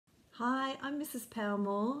Hi, I'm Mrs.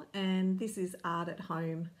 Powmore and this is Art at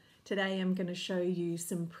Home. Today I'm going to show you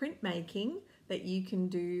some printmaking that you can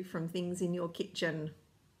do from things in your kitchen.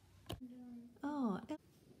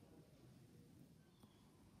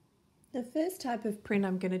 The first type of print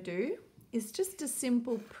I'm going to do is just a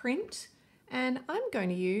simple print, and I'm going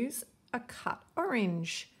to use a cut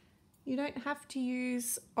orange. You don't have to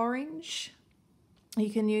use orange. You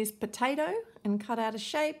can use potato and cut out a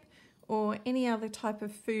shape, or any other type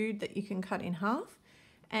of food that you can cut in half.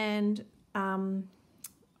 And I'm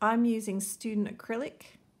using student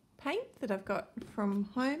acrylic paint that I've got from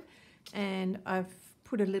home, and I've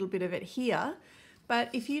put a little bit of it here. But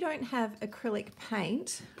if you don't have acrylic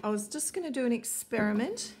paint, I was just going to do an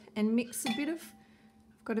experiment and mix a bit of,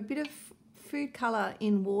 I've got a bit of food colour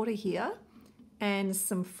in water here and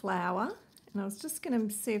some flour, and I was just going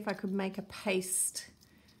to see if I could make a paste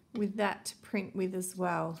with that to print with as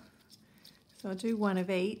well. So I'll do one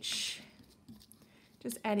of each,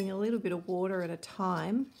 just adding a little bit of water at a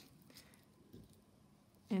time,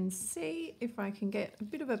 and see if I can get a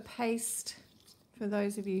bit of a paste for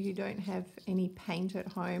those of you who don't have any paint at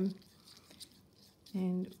home.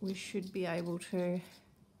 And we should be able to.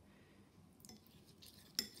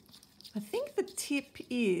 I think the tip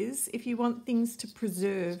is, if you want things to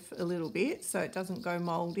preserve a little bit so it doesn't go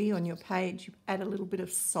mouldy on your page, you add a little bit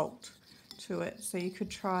of salt to it. So you could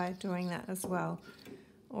try doing that as well.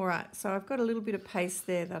 All right, so I've got a little bit of paste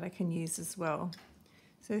there that I can use as well.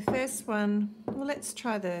 So the first one, well, let's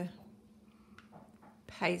try the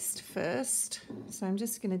paste first. So I'm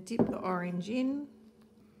just going to dip the orange in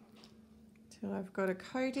till I've got a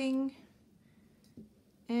coating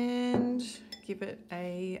and give it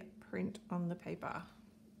a print on the paper.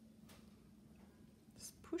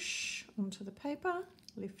 Just push onto the paper,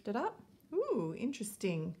 lift it up. Ooh,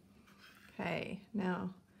 interesting. Okay, now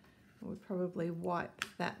I would probably wipe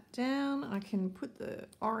that down. I can put the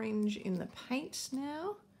orange in the paint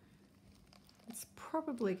now. It's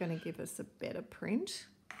probably going to give us a better print.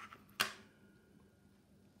 I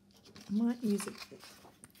might use a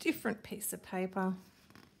different piece of paper.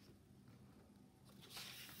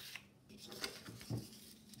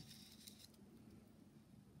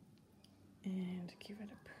 And give it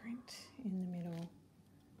a print in the middle.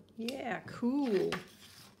 Yeah, cool.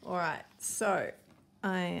 All right, so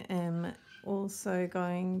I am also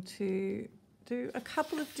going to do a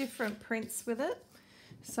couple of different prints with it.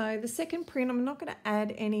 So the second print, I'm not going to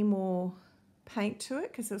add any more paint to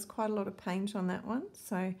it because there's quite a lot of paint on that one.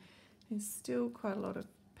 So there's still quite a lot of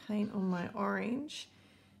paint on my orange.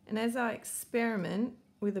 And as I experiment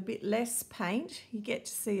with a bit less paint, you get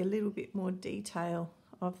to see a little bit more detail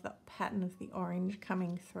of the pattern of the orange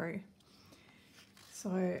coming through. So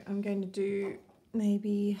I'm going to do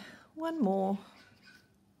maybe one more.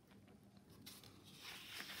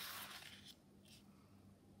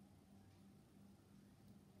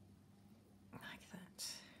 Like that.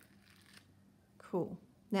 Cool.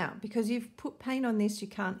 Now, because you've put paint on this, you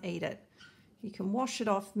can't eat it. You can wash it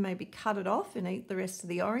off, maybe cut it off and eat the rest of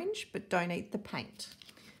the orange, but don't eat the paint.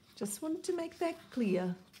 Just wanted to make that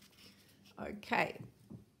clear. Okay.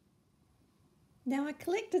 Now I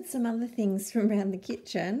collected some other things from around the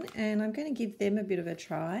kitchen and I'm going to give them a bit of a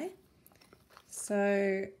try.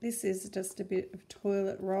 So this is just a bit of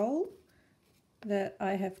toilet roll that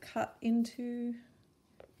I have cut into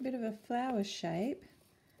a bit of a flower shape.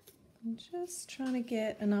 I'm just trying to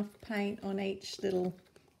get enough paint on each little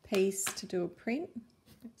piece to do a print.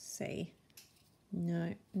 Let's see.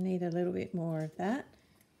 No, need a little bit more of that.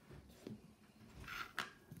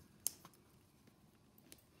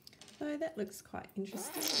 So that looks quite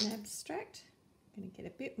interesting and abstract. I'm going to get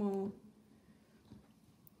a bit more,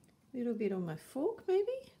 little bit on my fork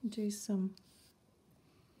maybe, do some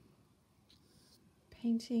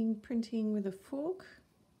painting, printing with a fork.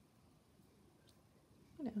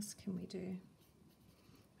 What else can we do?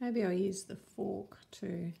 Maybe I'll use the fork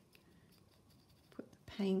to put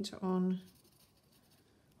the paint on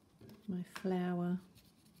my flower.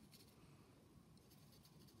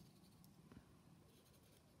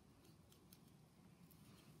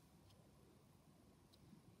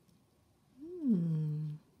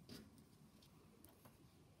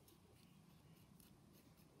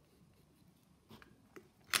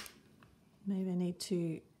 Maybe I need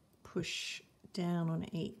to push down on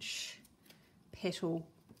each petal.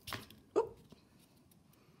 Oop.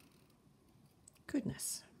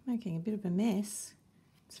 Goodness, making a bit of a mess.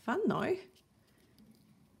 It's fun though.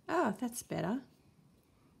 Oh, that's better.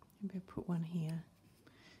 Maybe I'll put one here.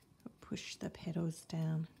 I'll push the petals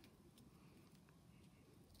down.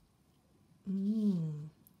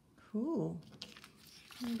 Cool.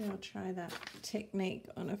 Maybe I'll try that technique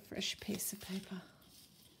on a fresh piece of paper.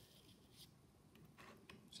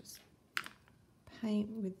 Just paint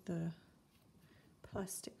with the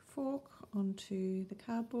plastic fork onto the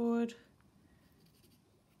cardboard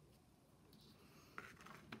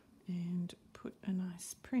and put a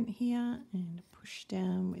nice print here and push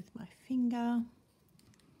down with my finger.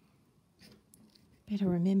 Better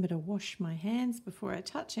remember to wash my hands before I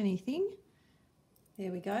touch anything.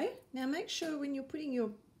 There we go. Now make sure when you're putting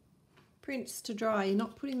your prints to dry, you're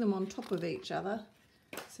not putting them on top of each other.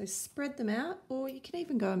 So spread them out, or you can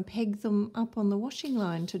even go and peg them up on the washing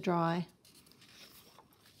line to dry.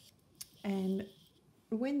 And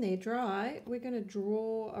when they're dry, we're going to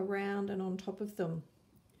draw around and on top of them.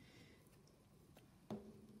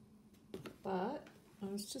 But I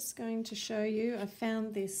was just going to show you, I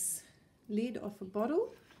found this lid off a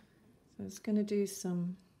bottle. So I was going to do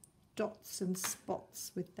some dots and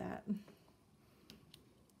spots with that.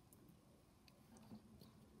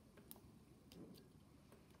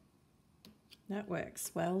 That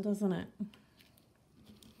works well, doesn't it?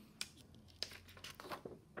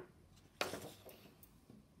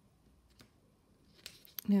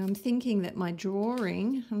 Now I'm thinking that my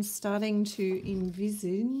drawing, I'm starting to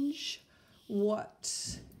envisage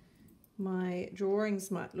what my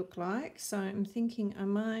drawings might look like. So I'm thinking I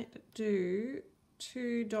might do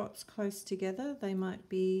 2 dots close together. They might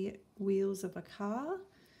be wheels of a car.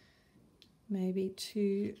 Maybe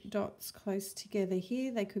 2 dots close together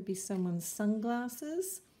here. They could be someone's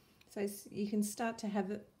sunglasses. So you can start to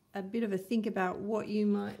have a bit of a think about what you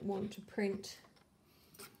might want to print.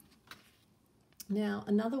 Now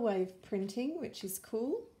another way of printing, which is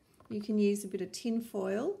cool, you can use a bit of tin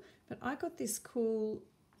foil, but I got this cool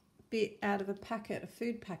bit out of a packet, a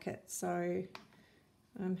food packet. So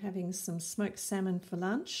I'm having some smoked salmon for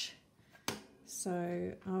lunch.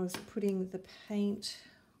 So I was putting the paint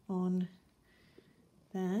on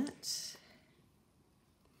that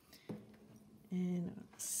and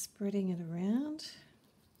spreading it around.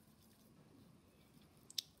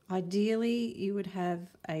 Ideally, you would have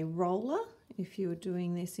a roller if you were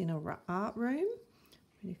doing this in an art room.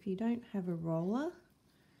 But if you don't have a roller,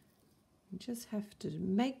 you just have to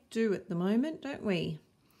make do at the moment, don't we?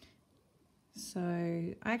 So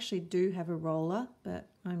I actually do have a roller, but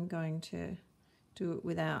I'm going to do it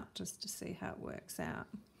without just to see how it works out.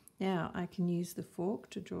 Now I can use the fork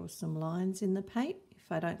to draw some lines in the paint.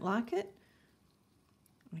 If I don't like it,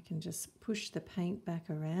 I can just push the paint back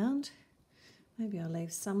around. Maybe I'll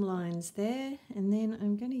leave some lines there, and then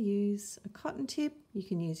I'm going to use a cotton tip. You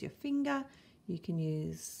can use your finger, you can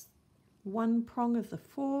use one prong of the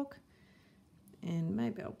fork, and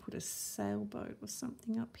maybe I'll put a sailboat or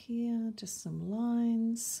something up here, just some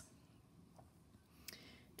lines.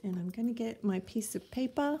 And I'm going to get my piece of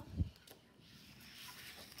paper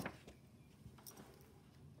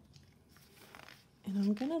and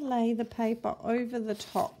I'm going to lay the paper over the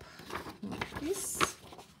top like this.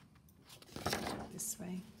 This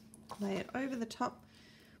way. Lay it over the top,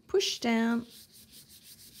 push down,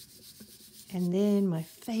 and then my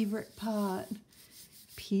favourite part,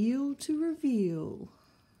 peel to reveal.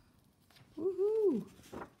 Woohoo!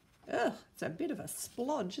 Ugh, it's a bit of a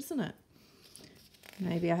splodge, isn't it?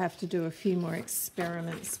 Maybe I have to do a few more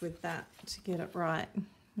experiments with that to get it right.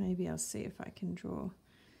 Maybe I'll see if I can draw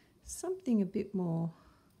something a bit more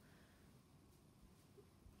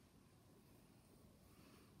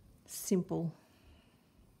simple.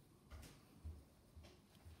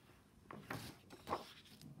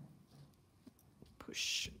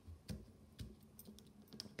 Push.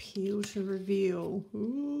 Peel to reveal.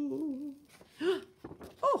 Ooh.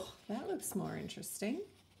 Oh, that looks more interesting.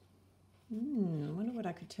 I wonder what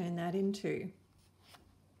I could turn that into.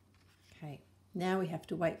 Okay, now we have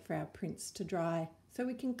to wait for our prints to dry so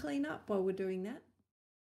we can clean up while we're doing that.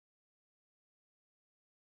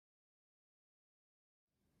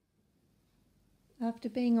 After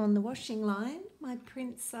being on the washing line, my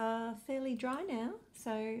prints are fairly dry now,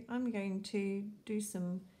 so I'm going to do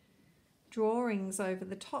some drawings over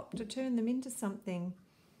the top to turn them into something.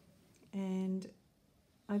 And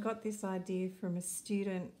I got this idea from a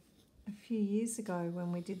student a few years ago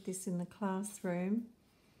when we did this in the classroom,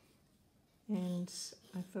 and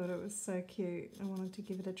I thought it was so cute. I wanted to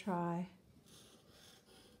give it a try.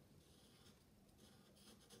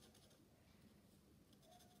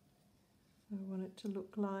 I want it to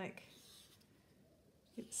look like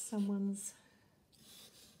it's someone's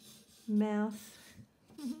mouth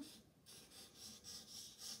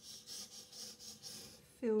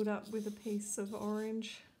filled up with a piece of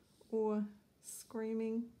orange or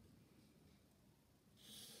screaming.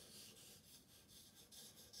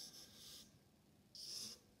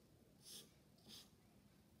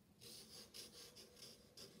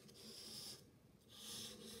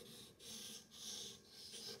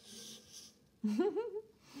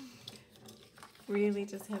 Really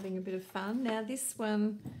just having a bit of fun. Now this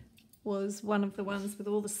one was one of the ones with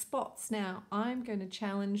all the spots. Now I'm going to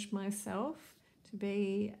challenge myself to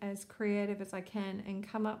be as creative as I can and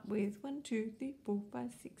come up with 1, 2, 3, 4,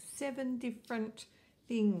 5, 6, 7 different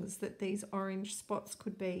things that these orange spots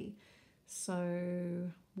could be.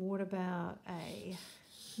 So what about a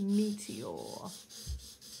meteor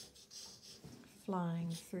flying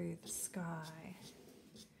through the sky?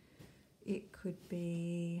 It could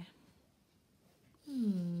be,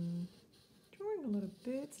 drawing a lot of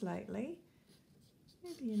birds lately.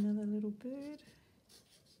 Maybe another little bird.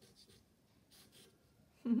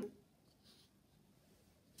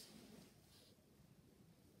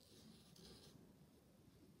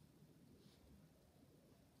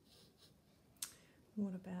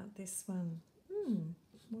 What about this one?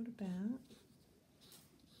 What about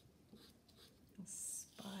a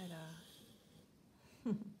spider?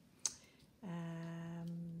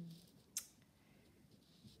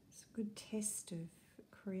 It's a good test of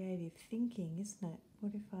creative thinking, isn't it?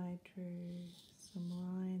 What if I drew some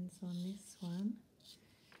lines on this one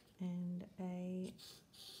and a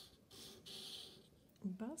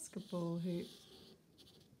basketball hoop?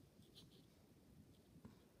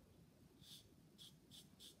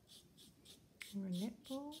 Or a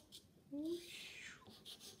netball?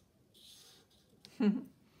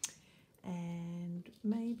 And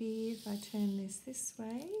maybe if I turn this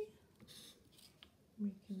way, we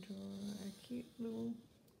can draw a cute little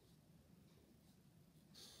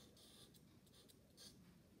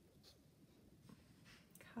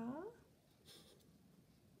car.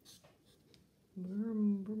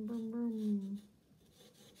 Vroom, vroom, vroom, vroom.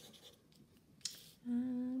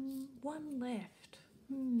 One left.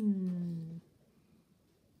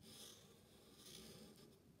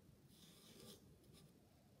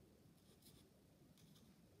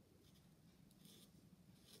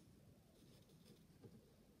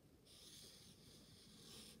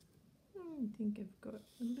 I think I've got a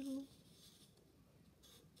little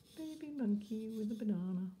baby monkey with a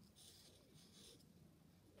banana.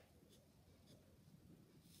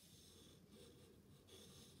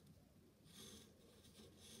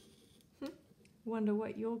 Wonder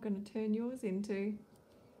what you're going to turn yours into.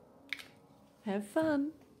 Have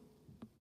fun.